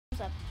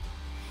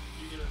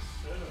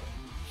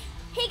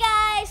Hey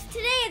guys,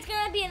 today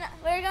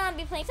we're gonna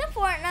be playing some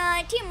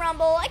Fortnite, Team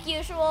Rumble, like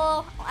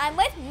usual. I'm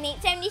with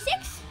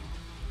Nate76.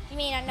 You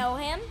may not know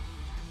him.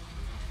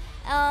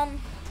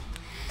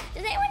 Does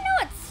anyone know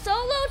what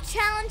Solo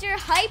Challenger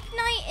Hype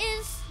Night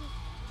is?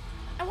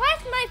 And why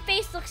does my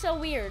face look so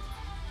weird?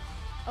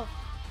 Oh.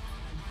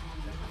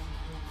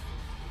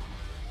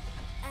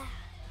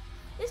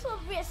 This will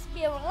just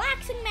be a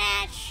relaxing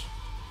match.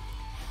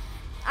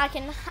 I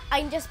can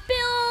just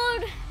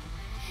build,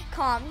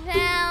 calm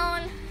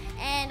down,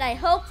 and I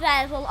hope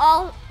that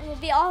will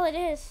be all it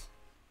is.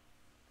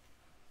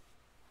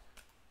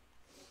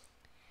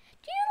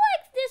 Do you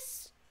like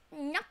this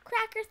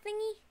nutcracker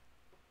thingy?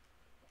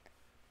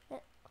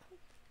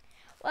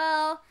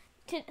 Well,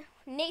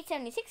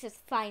 Nate76 is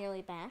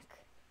finally back.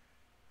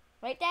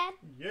 Right, Dad?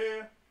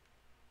 Yeah.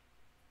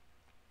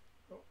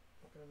 Oh,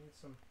 I'm gonna need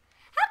some.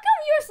 How come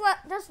yours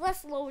does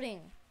less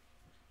loading?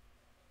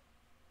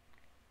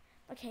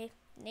 Okay,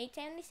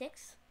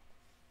 Nate76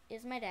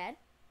 is my dad.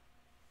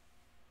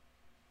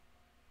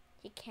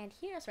 He can't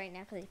hear us right now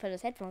because he put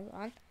his headphones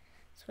on,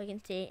 so I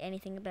can say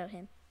anything about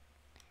him.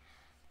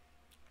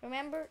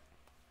 Remember,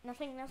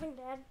 nothing,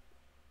 Dad.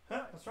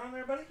 Huh? What's wrong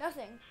there, buddy?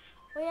 Nothing.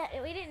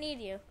 We didn't need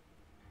you.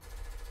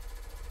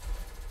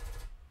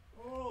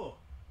 Oh,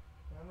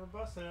 and we're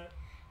busting it.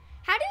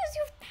 How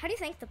do you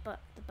thank the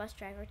bus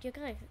driver? Do you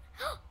go like,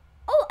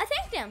 oh, I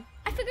thanked him.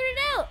 I figured it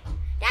out.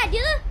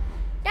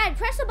 Dad,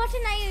 press the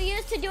button that you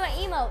used to do an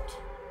emote.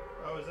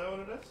 Oh, is that what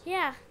it is?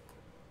 Yeah,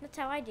 that's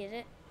how I did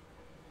it.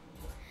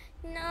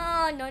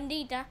 No, don't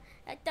need that.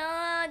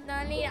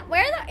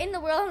 Where in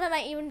the world am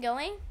I even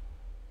going?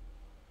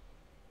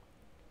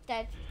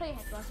 Dad, put your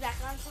headphones back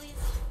on, please.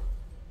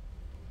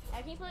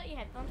 Dad, can you put your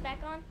headphones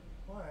back on?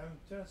 Why? I'm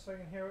just so I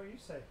can hear what you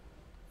say.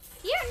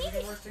 You don't need We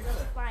can work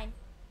together. Fine.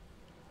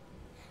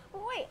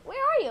 Oh, wait, where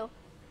are you?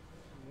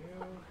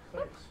 New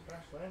place,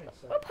 crash landing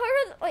site. What part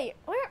of the, wait,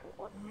 where?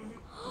 What?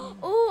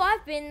 Oh,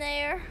 I've been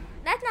there.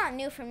 That's not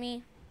new for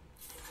me.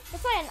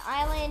 It's like an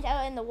island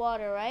out in the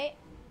water, right?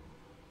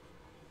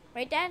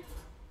 Right, Dad?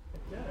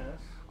 Yes.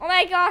 Oh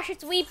my gosh,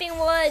 it's Weeping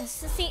Woods.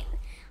 See,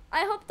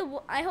 I hope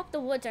the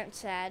woods aren't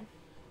sad.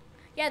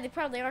 Yeah, they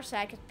probably are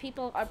sad because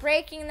people are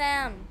breaking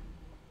them.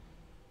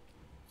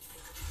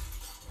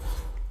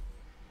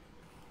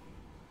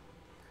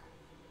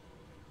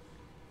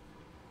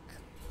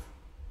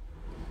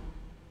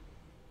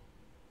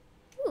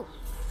 Ooh,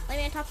 let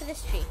me on top of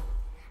this tree.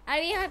 I'll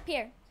be up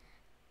here.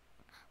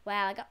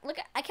 Wow, I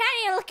can't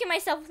even look at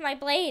myself with my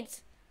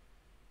blades.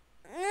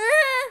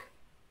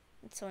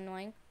 It's so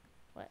annoying.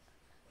 What?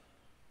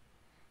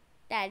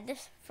 Dad,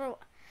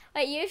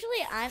 wait,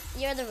 usually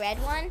you're the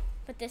red one,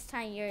 but this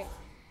time you're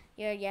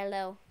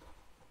yellow.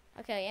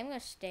 Okay, I'm gonna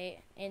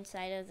stay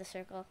inside of the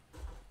circle.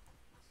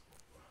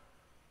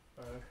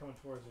 Alright, I'm coming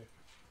towards you.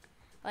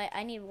 Wait,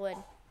 I need wood.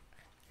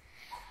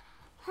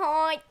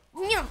 Oh,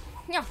 no.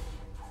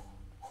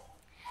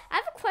 I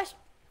have a question,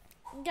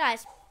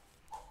 guys.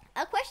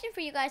 A question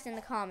for you guys in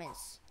the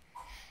comments.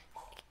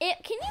 Can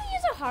you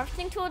use a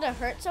harvesting tool to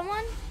hurt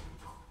someone?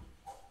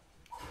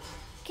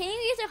 Can you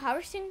use a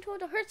harvesting tool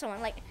to hurt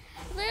someone? Like,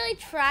 I literally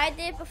tried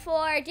it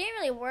before. It didn't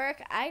really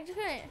work. I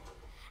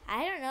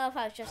don't know if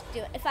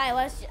I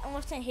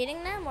wasn't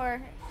hitting them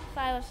or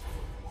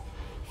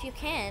if you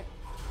can't.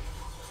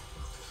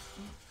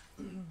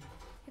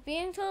 You're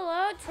being too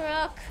loud,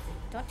 truck.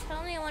 Don't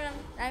tell me when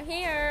I'm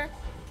here.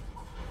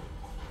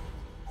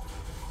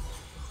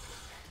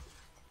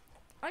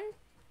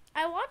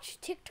 I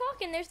watched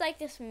TikTok and there's like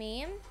this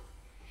meme,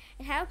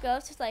 and how it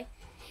goes is like,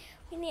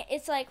 we need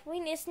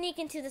to sneak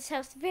into this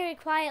house very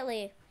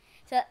quietly.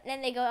 So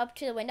then they go up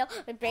to the window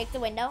and break the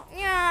window.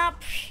 Yeah,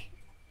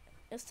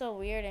 it's so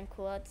weird and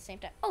cool at the same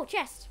time. Oh,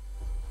 chest.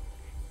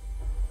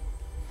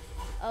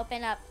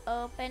 Open up,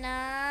 open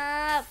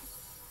up.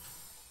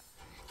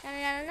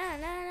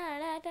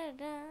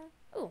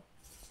 Ooh,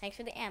 thanks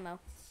for the ammo.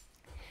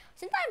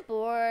 Since I'm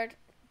bored,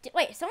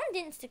 wait, someone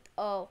didn't stick.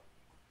 Oh.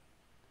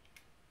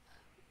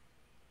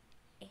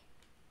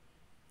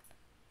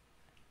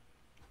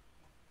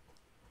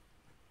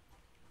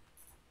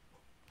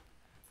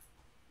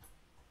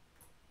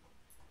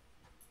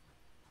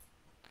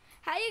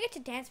 How do you get to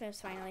dance moves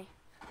finally?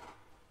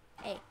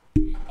 Hey.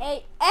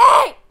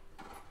 I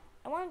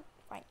want to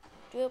fight.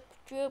 Droop.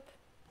 Good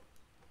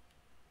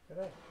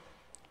day.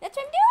 That's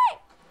what I'm doing.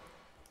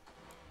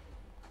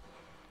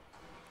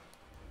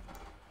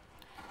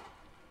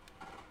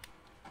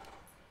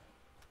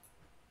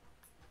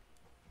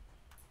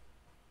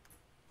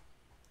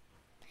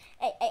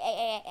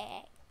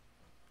 Hey.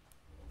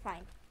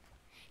 Fine.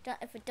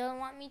 If it doesn't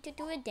want me to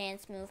do a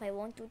dance move, I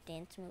won't do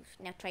dance moves.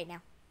 Now try it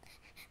now.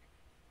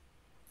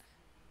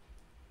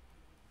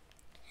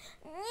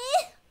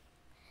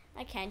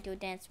 I can't do a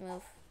dance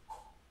move.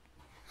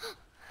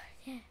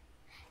 Yeah.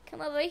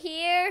 Come over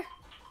here.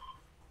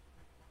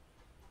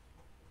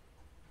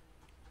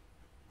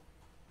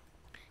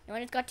 No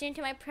one has got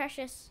into my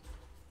precious.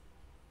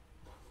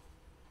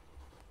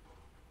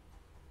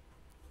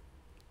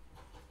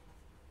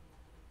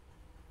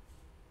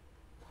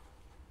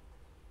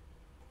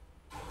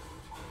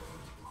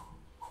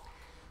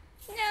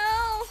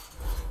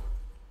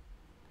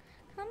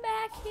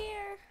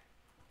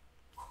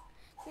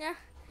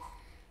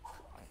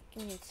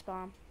 need to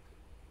spawn.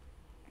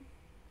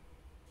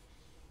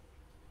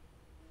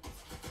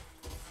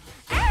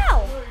 Ow!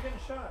 Oh, you're getting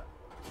shot.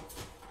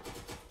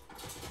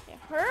 It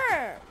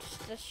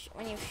hurts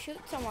when you shoot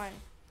someone.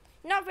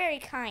 Not very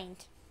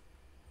kind.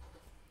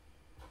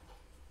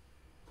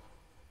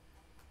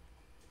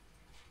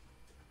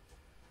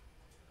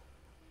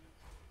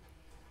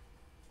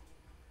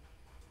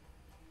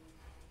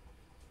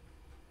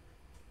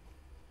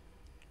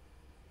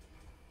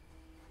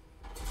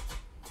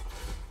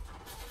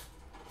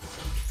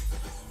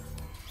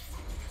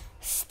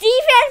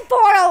 Steven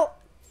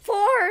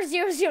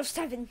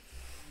 4007.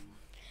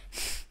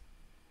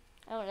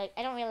 I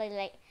don't really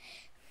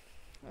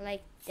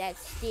like that,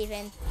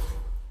 Steven.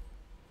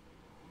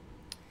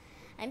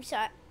 I'm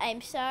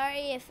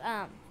sorry if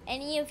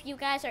any of you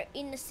guys are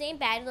in the same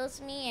battle as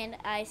me and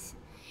I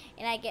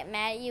get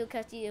mad at you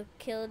because you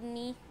killed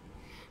me.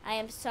 I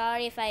am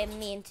sorry if I am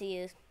mean to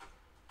you.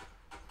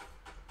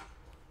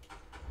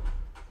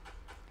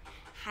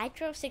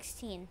 Hydro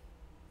 16.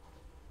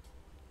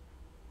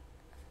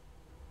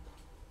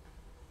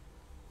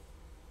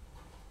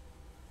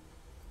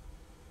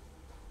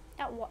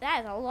 That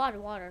is a lot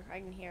of water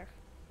right in here.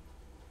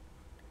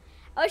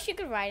 I wish you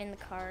could ride in the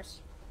cars.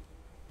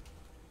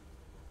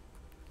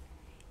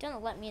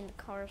 Don't let me in the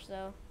cars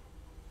though.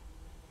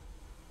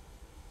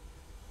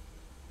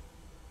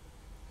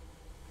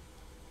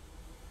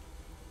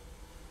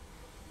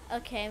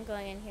 Okay, I'm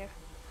going in here.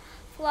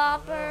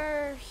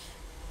 Floppers.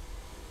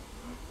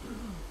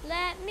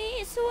 Let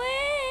me swim.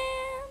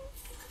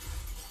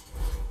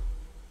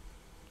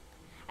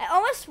 I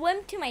almost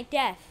swam to my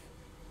death.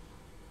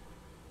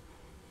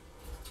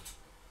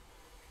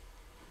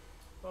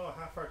 Oh,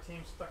 half our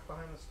team's stuck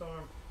behind the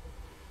storm.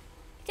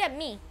 Except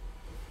me.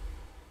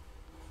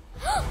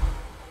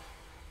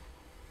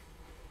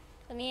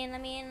 Let me in,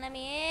 let me in, let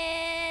me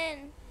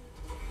in.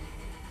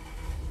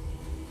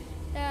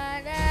 Da,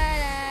 da,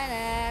 da,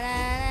 da,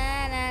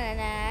 da, da,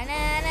 da,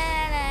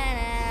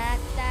 da,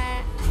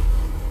 da.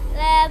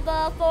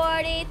 Level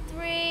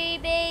 43,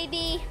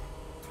 baby.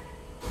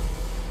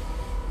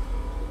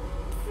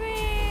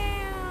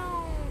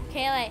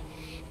 Okay, like,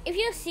 if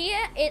you see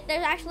it,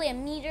 there's actually a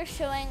meter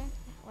showing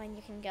when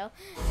you can go.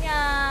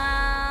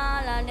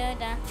 Da, da, da,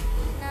 da,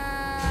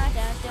 da,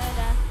 da, da, da,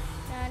 da.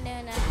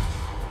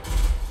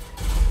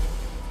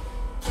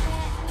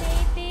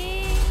 Maybe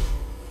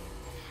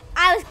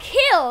I was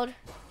killed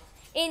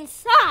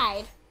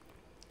inside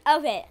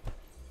of it.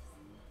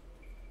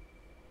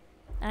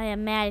 I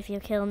am mad if you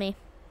kill me.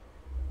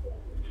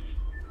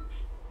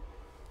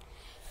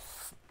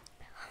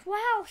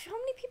 Wow, so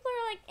many people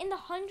are like in the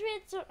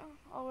hundreds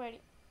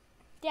already.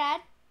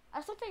 Dad, I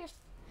just looked at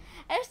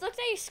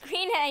your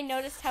screen and I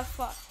noticed how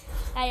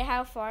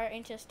far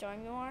into the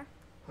storm you are.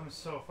 I'm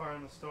so far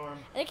in the storm.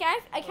 I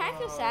kind of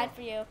feel sad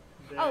for you.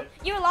 Dead. Oh,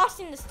 you were lost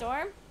in the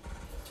storm?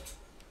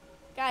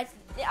 Guys,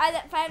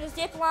 I found a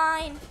zip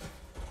line.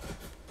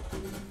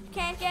 You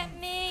can't get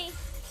me.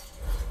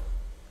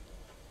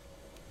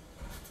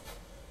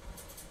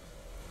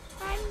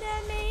 I'm the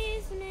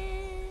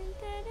amazement.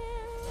 Ta-da.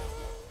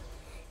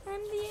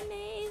 I'm the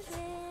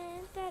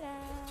amazement. Ta-da.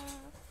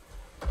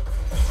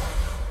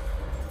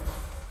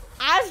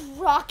 As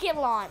rocket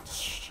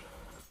launched.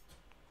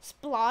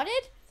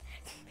 Splotted?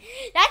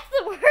 That's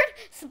the word?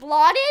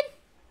 Splotted?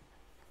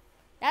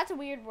 That's a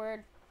weird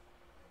word.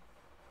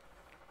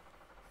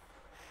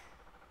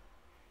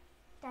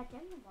 Dad,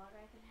 get in the water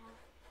I can have.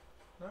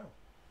 No.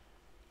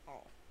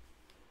 Oh.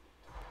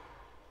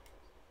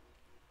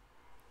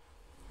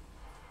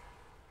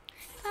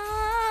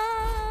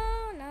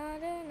 Oh, no,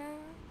 no, no.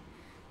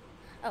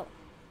 Oh.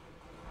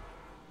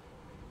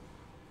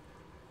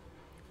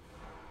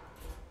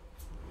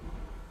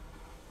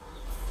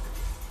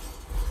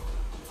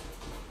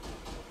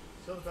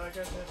 Still the bad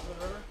guys next to the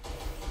river?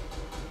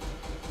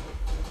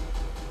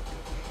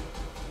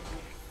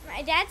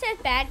 My dad says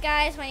bad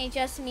guys when he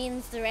just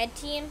means the red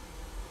team.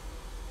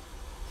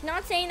 He's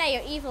not saying that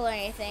you're evil or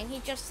anything.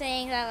 He's just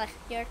saying that like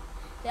you're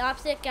the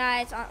opposite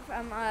guys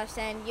from us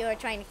and you're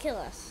trying to kill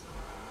us.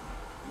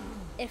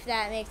 If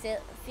that makes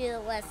it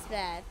feel less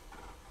bad.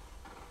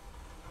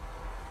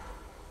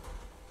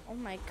 Oh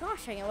my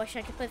gosh, I wish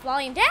I could put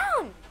volume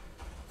down.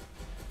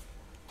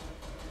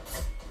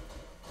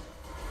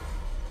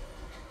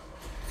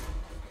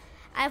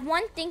 I have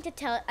one thing to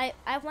tell. I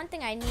have one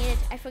thing I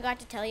forgot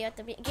to tell you at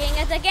the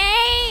beginning of the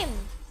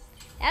game.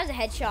 That was a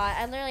headshot.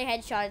 I literally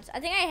headshotted. I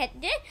think I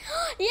did.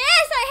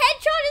 Yes, I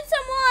headshotted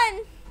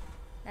someone.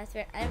 That's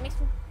very. That makes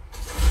me.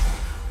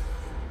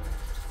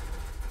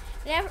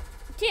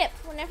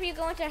 Whenever you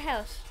go into a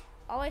house,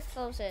 always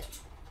close it.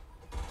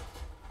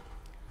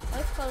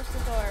 Always close the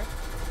door.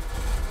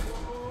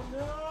 Oh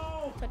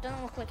no! So it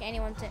doesn't look like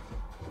anyone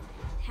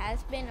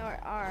has been or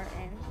are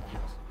in the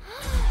house.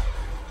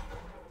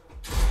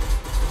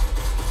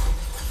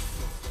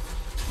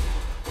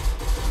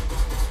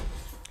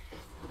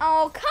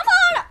 Oh, come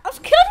on! I was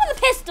killed with a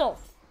pistol!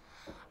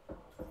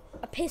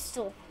 A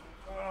pistol.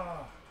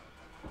 Ah.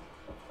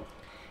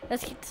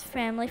 Let's keep this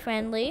family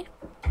friendly.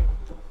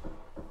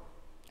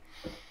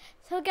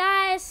 So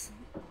guys,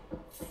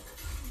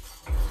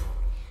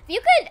 If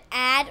you could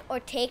add or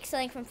take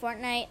something from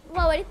Fortnite,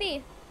 what would it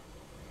be?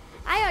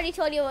 I already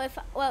told you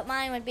what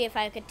mine would be if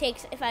I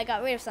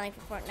got rid of something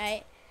from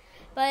Fortnite.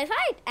 But if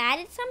I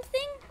added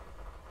something,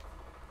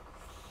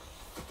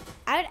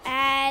 I would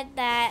add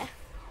that.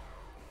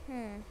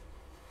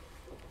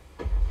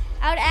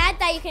 I would add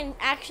that you can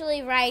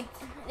actually ride.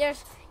 You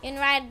can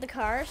ride the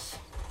cars.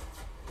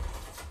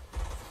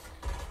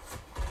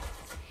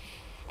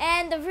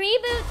 And the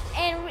reboot,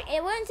 and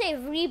it wouldn't say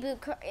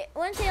reboot. It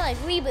wouldn't say like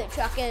reboot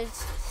truck. It would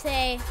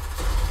say.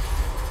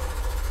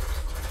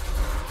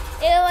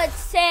 It would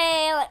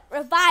say like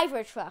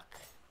reviver truck.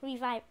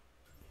 Revive.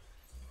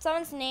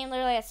 Someone's name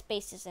literally has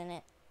spaces in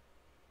it.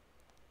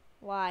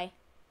 Why?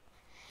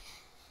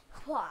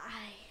 Why?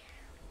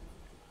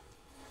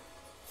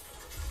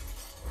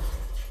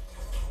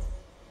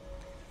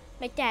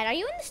 But Dad, are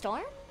you in the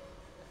storm?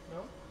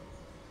 No.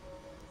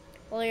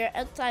 Well, you're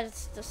outside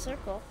the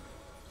circle.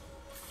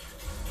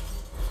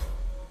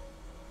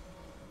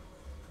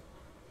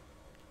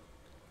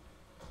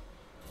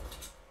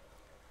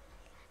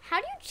 How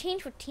do you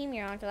change what team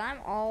you're on? Because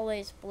I'm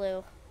always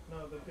blue.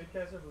 No, the good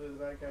guys are blue,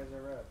 the bad guys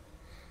are red.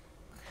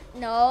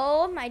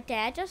 No, my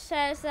dad just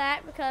says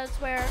that because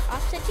we're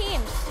opposite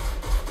teams.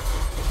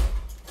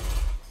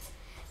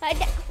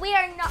 We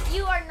are not.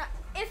 You are not.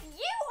 If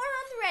you are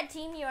on the red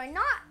team, you are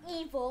not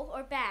evil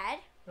or bad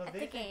at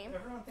the game.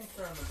 Everyone thinks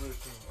they're on the blue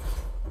team.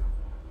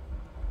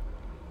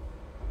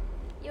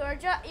 You're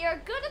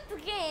good at the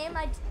game.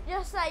 I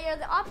just that you're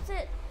the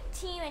opposite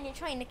team and you're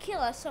trying to kill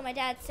us. So my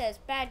dad says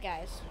bad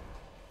guys.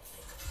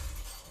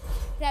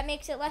 That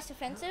makes it less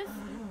offensive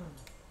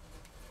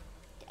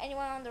to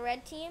anyone on the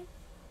red team,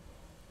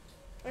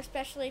 or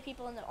especially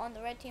people on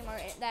the red team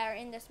that are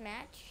in this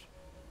match.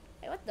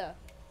 Hey, what the?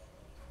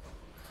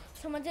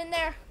 Someone's in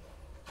there.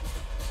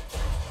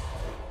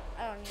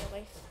 I don't need a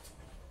waste.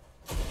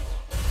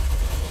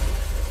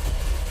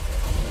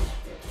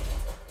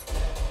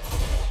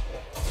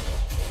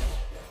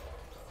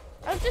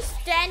 I was just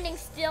standing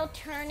still,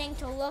 turning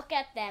to look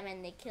at them,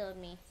 and they killed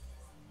me.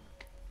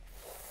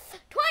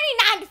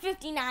 29 to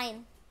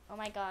 59. Oh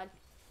my God.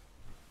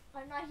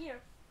 I'm not here.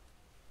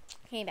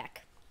 Came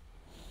back.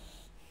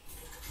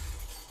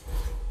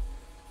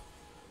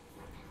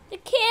 To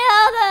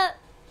kill the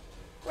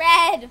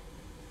red.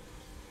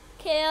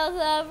 Kill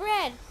the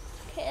red.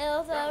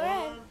 Kill the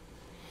red.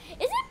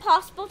 Is it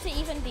possible to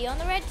even be on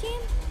the red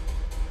team?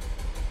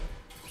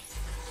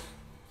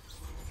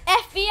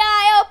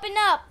 FBI, open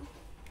up.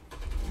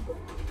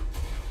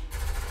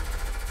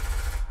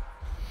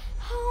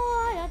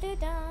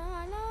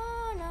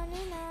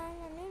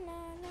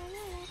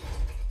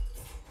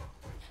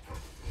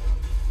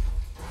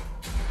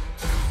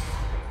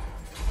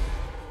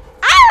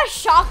 I was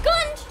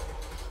shotgunned.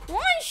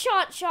 One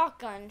shot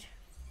shotgunned.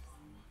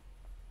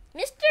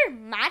 Mr.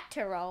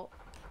 Matero.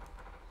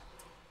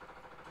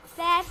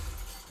 Dad,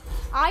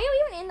 are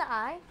you even in the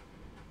eye?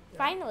 Yeah.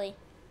 Finally.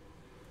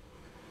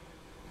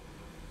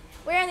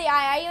 Where in the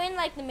eye? Are you in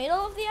like the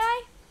middle of the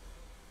eye?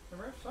 I'm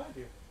right beside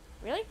you.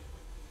 Really?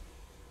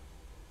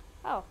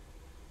 Oh.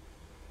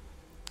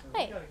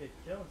 Hey. You gotta get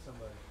killing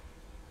somebody.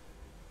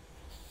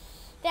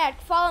 Dad,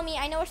 follow me.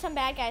 I know where some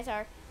bad guys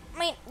are. I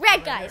mean,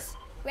 red guys.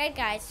 Red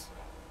guys.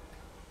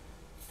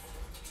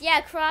 Yeah,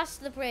 across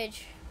the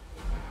bridge.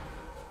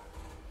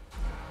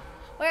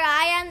 Where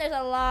I am, there's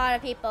a lot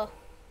of people.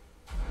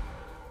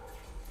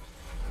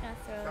 Gonna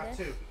throw Got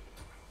this. two.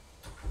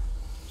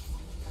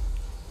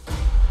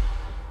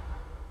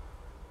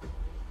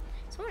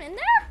 Someone in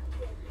there?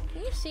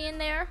 Can you see in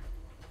there?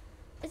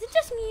 Is it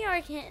just me or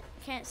I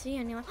can't see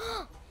anyone?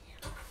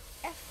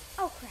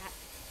 Oh crap.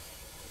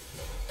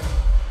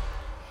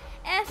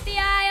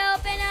 FBI,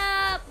 open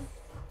up!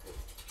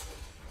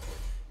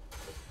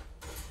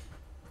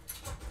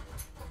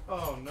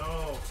 Oh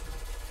no.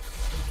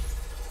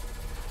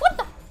 What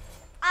the?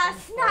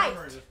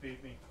 Sniper just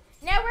beat me.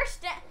 Never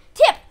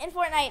tip in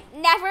Fortnite.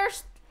 Never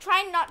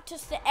try not to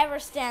ever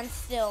stand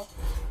still.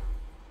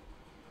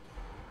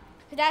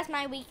 Cause that's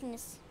my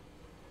weakness.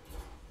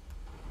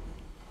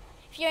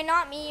 If you're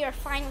not me, you're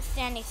fine with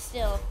standing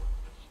still.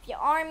 If you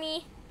are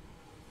me,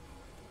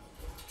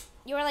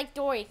 you're like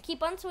Dory.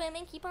 Keep on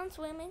swimming, keep on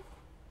swimming. You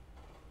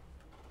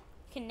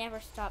can never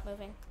stop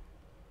moving.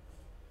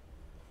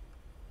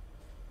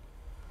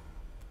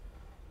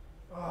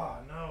 Oh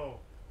no.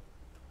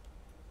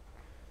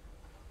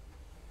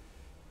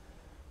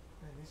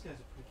 Man, these guys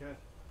are pretty good.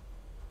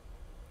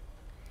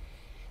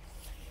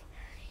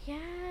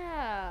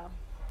 Yeah.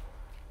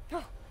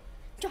 Oh,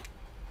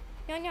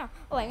 no.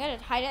 Oh, I gotta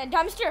hide in a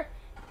dumpster.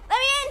 Let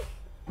me in.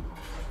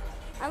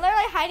 I'm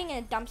literally hiding in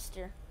a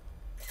dumpster.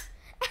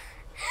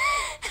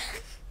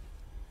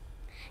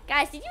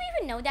 Guys, did you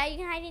even know that you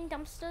can hide in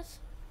dumpsters?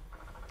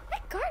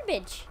 That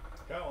garbage.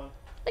 Got one.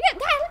 Look at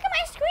that. Look at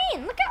my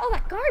screen. Look at all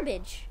that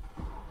garbage.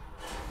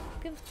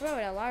 People throw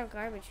out a lot of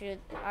garbage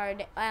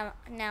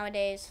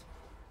nowadays.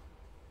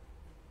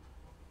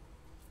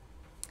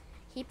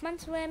 Keep on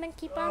swimming,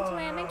 keep on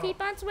swimming,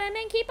 keep on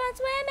swimming, keep on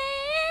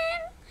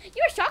swimming.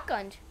 You were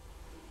shotgunned.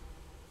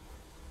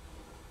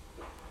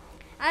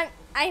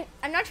 I'm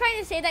not trying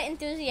to say that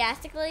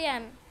enthusiastically.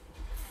 I'm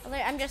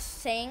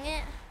just saying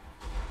it.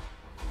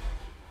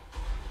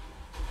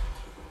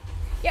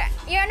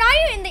 You're not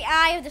even in the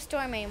eye of the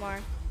storm anymore.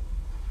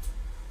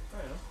 I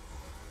know.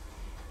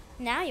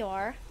 Now you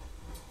are.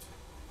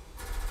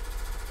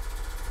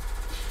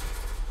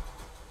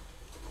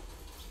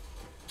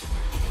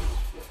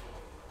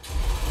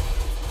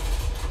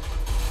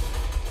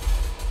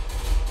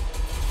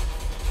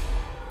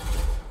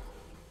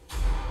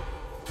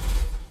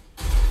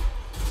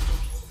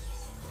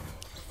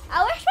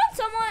 I wish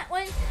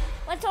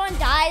when someone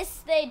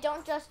dies, they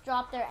don't just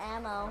drop their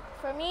ammo.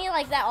 For me,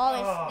 like that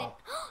always. Oh.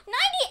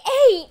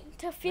 98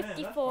 to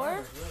 54. Man,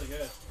 that farmer's really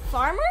good.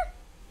 Farmer?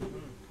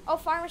 Mm. Oh,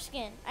 farmer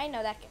skin. I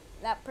know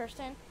that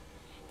person.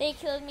 They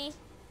killed me.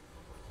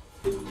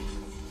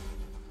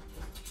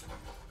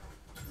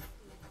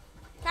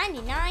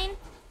 99.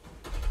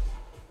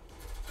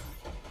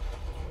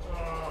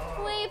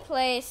 Oh. We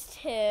placed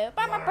 2.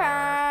 Bum, bum, bum.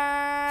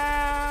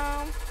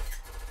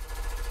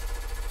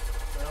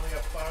 I only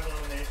got 5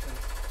 eliminations.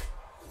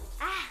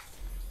 Ah,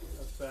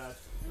 That's bad.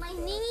 my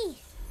knee.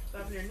 What's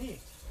happened to your knee?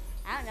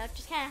 I don't know, it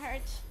just kind of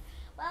hurts.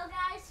 Well,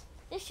 guys,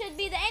 this should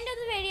be the end of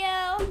the video.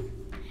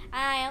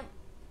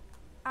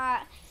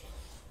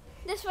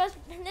 This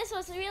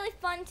was really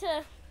fun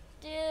to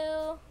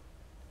do.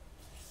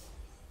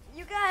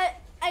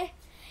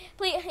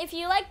 Please, if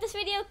you like this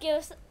video,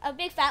 give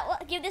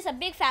this a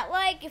big fat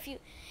like. If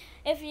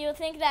you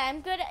think that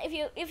I'm good,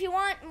 if you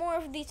want more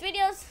of these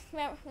videos,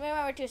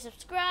 remember to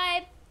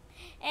subscribe.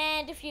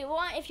 And if you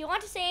want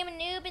to say I'm a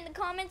noob in the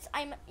comments,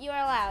 you are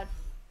allowed.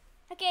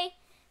 Okay,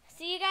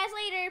 see you guys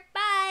later.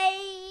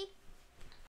 Bye.